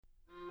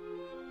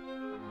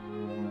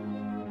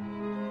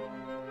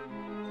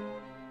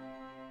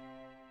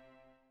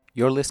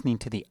You're listening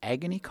to the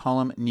Agony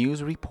Column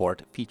News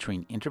Report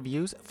featuring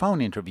interviews, phone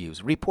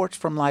interviews, reports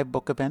from live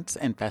book events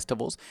and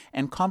festivals,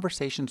 and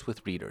conversations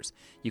with readers.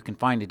 You can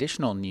find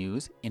additional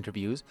news,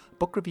 interviews,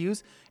 book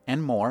reviews,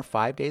 and more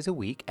 5 days a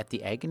week at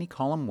the Agony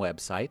Column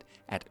website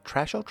at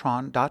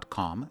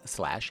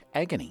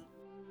trashotron.com/agony.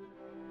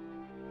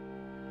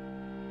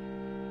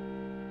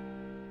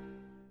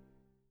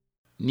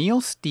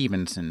 Neal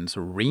Stephenson's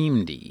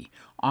Reamdy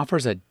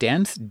offers a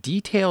dense,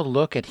 detailed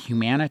look at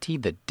humanity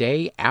the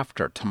day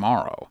after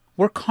tomorrow.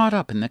 We're caught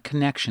up in the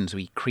connections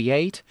we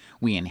create,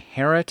 we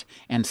inherit,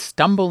 and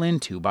stumble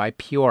into by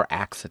pure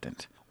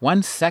accident.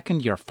 1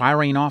 second you're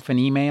firing off an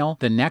email,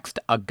 the next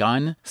a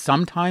gun,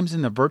 sometimes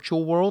in the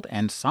virtual world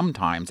and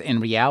sometimes in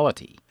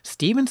reality.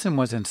 Stephenson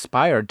was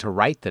inspired to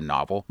write the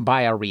novel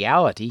by a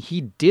reality he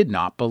did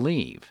not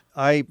believe.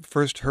 I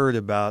first heard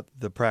about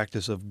the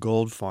practice of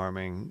gold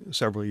farming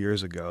several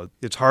years ago.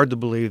 It's hard to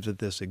believe that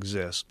this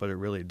exists, but it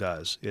really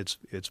does. It's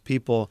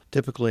people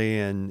typically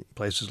in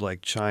places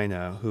like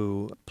China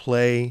who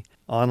play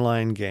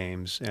online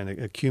games and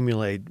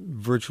accumulate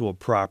virtual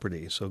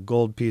property, so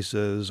gold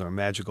pieces or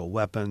magical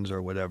weapons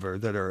or whatever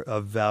that are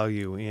of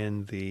value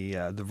in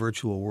the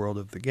virtual world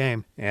of the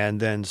game, and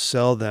then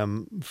sell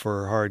them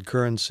for hard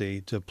currency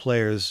to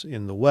players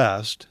in the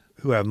West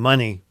who have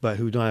money but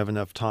who don't have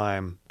enough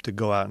time to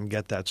go out and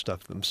get that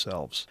stuff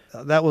themselves.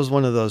 That was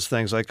one of those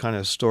things I kind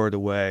of stored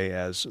away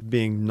as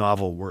being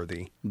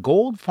novel-worthy.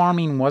 Gold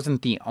farming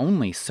wasn't the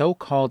only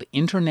so-called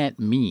internet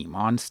meme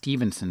on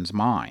Stephenson's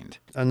mind.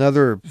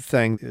 Another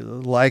thing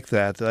like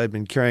that I'd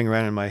been carrying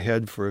around in my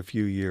head for a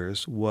few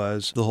years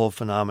was the whole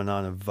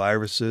phenomenon of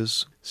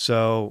viruses.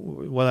 So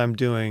what I'm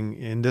doing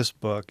in this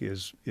book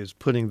is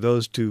putting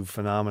those two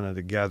phenomena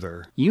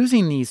together.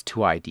 Using these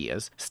two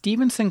ideas,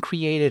 Stephenson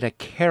created a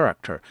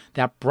character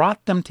that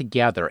brought them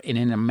together in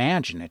an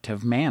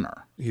imaginative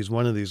manner. He's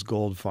one of these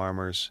gold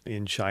farmers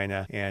in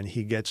China, and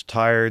he gets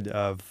tired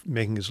of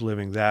making his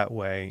living that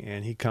way,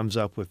 and he comes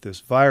up with this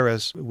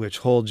virus which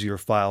holds your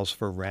files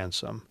for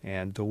ransom.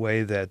 And the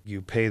way that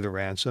you pay the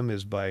ransom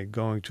is by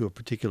going to a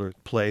particular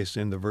place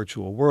in the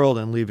virtual world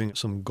and leaving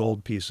some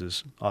gold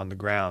pieces on the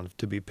ground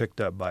to be picked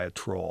up by a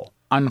troll.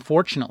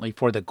 Unfortunately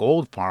for the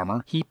gold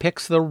farmer, he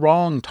picks the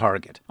wrong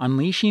target,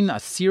 unleashing a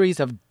series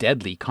of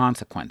deadly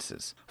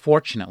consequences.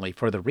 Fortunately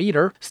for the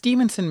reader,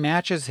 Stephenson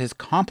matches his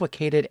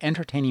complicated,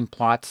 entertaining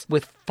plots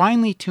with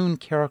finely tuned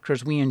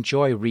characters we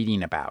enjoy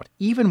reading about,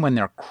 even when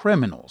they're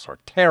criminals or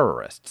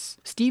terrorists.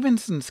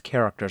 Stevenson's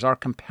characters are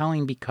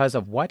compelling because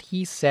of what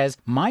he says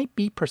might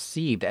be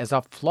perceived as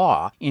a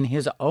flaw in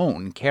his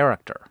own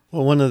character.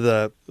 Well, one of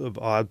the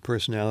odd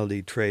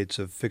personality traits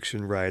of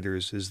fiction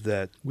writers is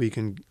that we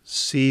can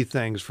see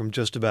things from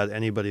just about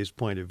anybody's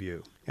point of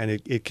view. And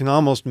it can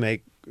almost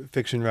make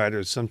fiction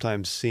writers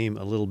sometimes seem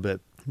a little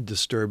bit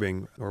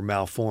disturbing or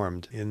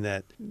malformed in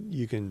that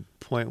you can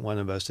point one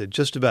of us at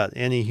just about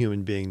any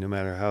human being, no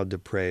matter how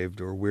depraved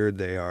or weird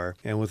they are.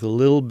 And with a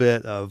little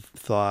bit of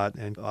thought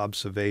and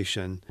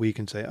observation, we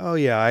can say, oh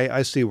yeah,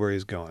 I see where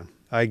he's going.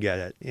 I get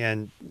it.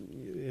 And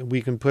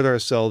we can put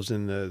ourselves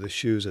in the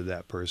shoes of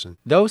that person.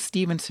 Though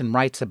Stephenson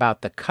writes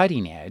about the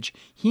cutting edge,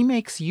 he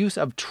makes use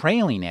of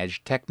trailing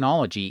edge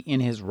technology in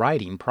his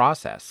writing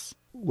process.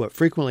 What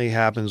frequently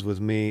happens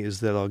with me is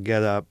that I'll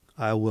get up,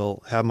 I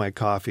will have my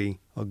coffee,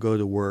 I'll go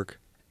to work,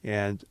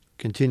 and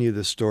continue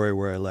the story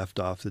where I left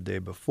off the day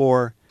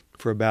before.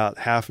 For about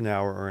half an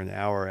hour or an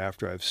hour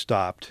after I've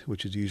stopped,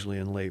 which is usually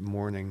in late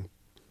morning,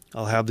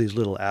 I'll have these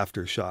little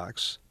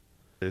aftershocks.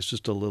 There's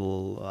just a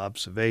little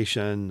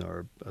observation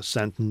or a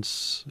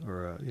sentence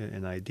or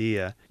an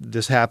idea.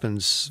 This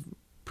happens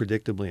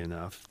predictably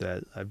enough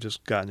that I've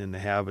just gotten in the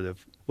habit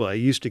of, well, I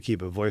used to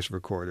keep a voice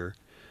recorder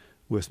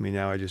with me.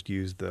 Now I just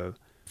use the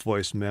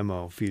voice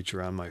memo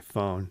feature on my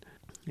phone,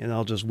 and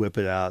I'll just whip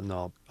it out and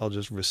I'll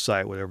just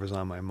recite whatever's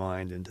on my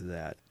mind into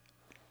that.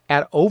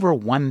 At over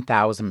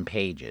 1,000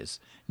 pages,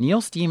 Neal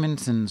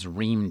Stephenson's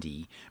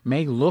Reamdy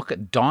may look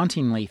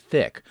dauntingly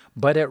thick,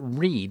 but it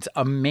reads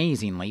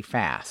amazingly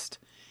fast.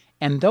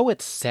 And though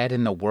it's set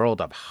in the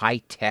world of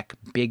high-tech,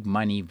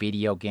 big-money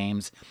video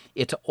games,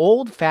 it's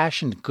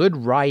old-fashioned good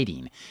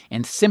writing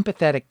and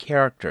sympathetic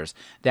characters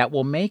that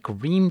will make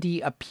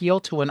Reamdy appeal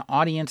to an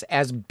audience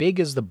as big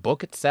as the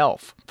book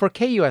itself. For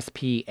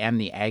KUSP and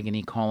the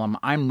Agony Column,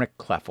 I'm Rick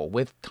Kleffel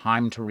with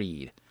Time to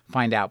Read.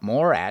 Find out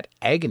more at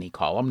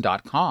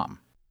agonycolumn.com.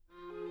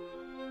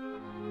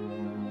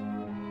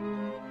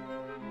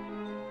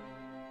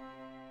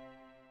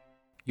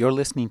 You're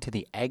listening to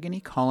the Agony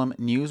Column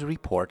News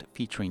Report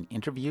featuring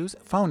interviews,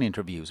 phone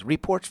interviews,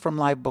 reports from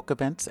live book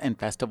events and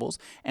festivals,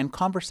 and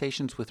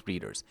conversations with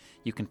readers.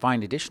 You can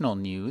find additional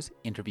news,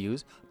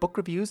 interviews, book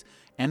reviews,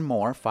 and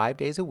more 5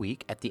 days a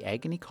week at the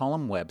Agony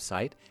Column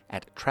website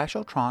at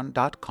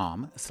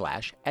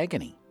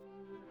trashotron.com/agony.